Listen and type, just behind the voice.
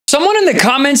Someone in the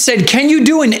comments said, can you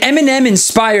do an Eminem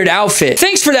inspired outfit?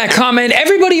 Thanks for that comment.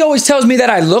 Everybody always tells me that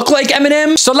I look like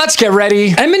Eminem, so let's get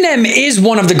ready. Eminem is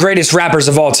one of the greatest rappers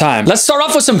of all time. Let's start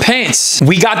off with some pants.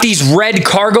 We got these red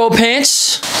cargo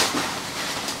pants.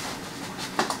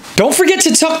 Don't forget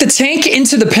to tuck the tank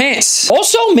into the pants.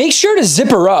 Also, make sure to zip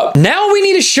her up. Now we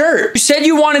need a shirt. You said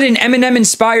you wanted an Eminem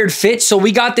inspired fit, so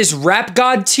we got this Rap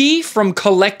God tee from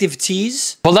Collective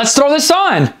Tees. But let's throw this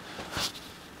on.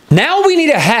 Now we need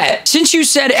a hat. Since you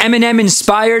said Eminem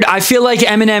inspired, I feel like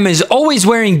Eminem is always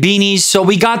wearing beanies, so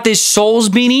we got this Souls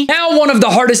beanie. Now one of the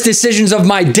hardest decisions of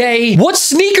my day. What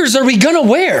sneakers are we gonna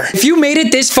wear? If you made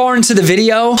it this far into the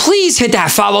video, please hit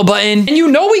that follow button. And you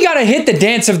know we gotta hit the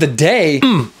dance of the day.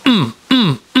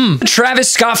 Travis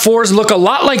Scott 4s look a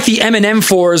lot like the Eminem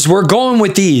 4s. We're going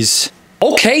with these.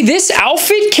 Okay, this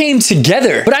outfit came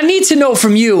together, but I need to know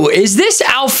from you, is this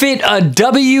outfit a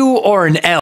W or an L?